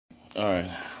Alright,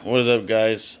 what is up,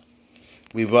 guys?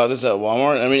 We bought this at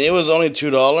Walmart. I mean, it was only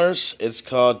 $2. It's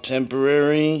called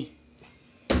Temporary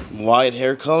White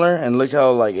Hair Color. And look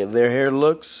how, like, their hair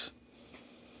looks.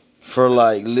 For,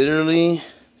 like, literally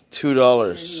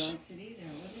 $2.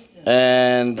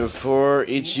 And before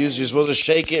each use, you're supposed to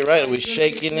shake it, right? We're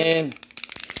shaking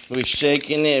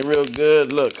it real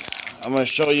good. Look, I'm going to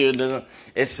show you.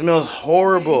 It smells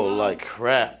horrible like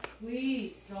crap.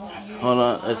 Hold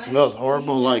on, it smells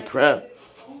horrible like crap.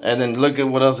 And then look at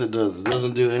what else it does. It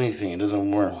doesn't do anything. It doesn't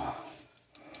work.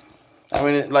 I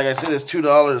mean, like I said, it's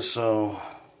 $2, so...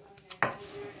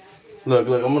 Look,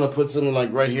 I'm going to put something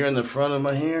like right here in the front of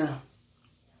my hair.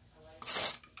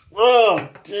 Oh,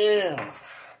 damn.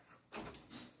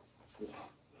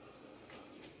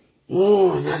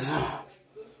 Oh,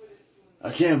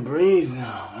 I can't breathe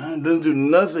now, man. It doesn't do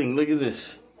nothing. Look at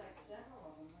this.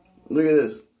 Look at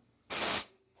this.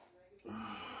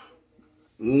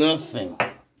 Nothing.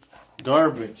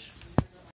 Garbage.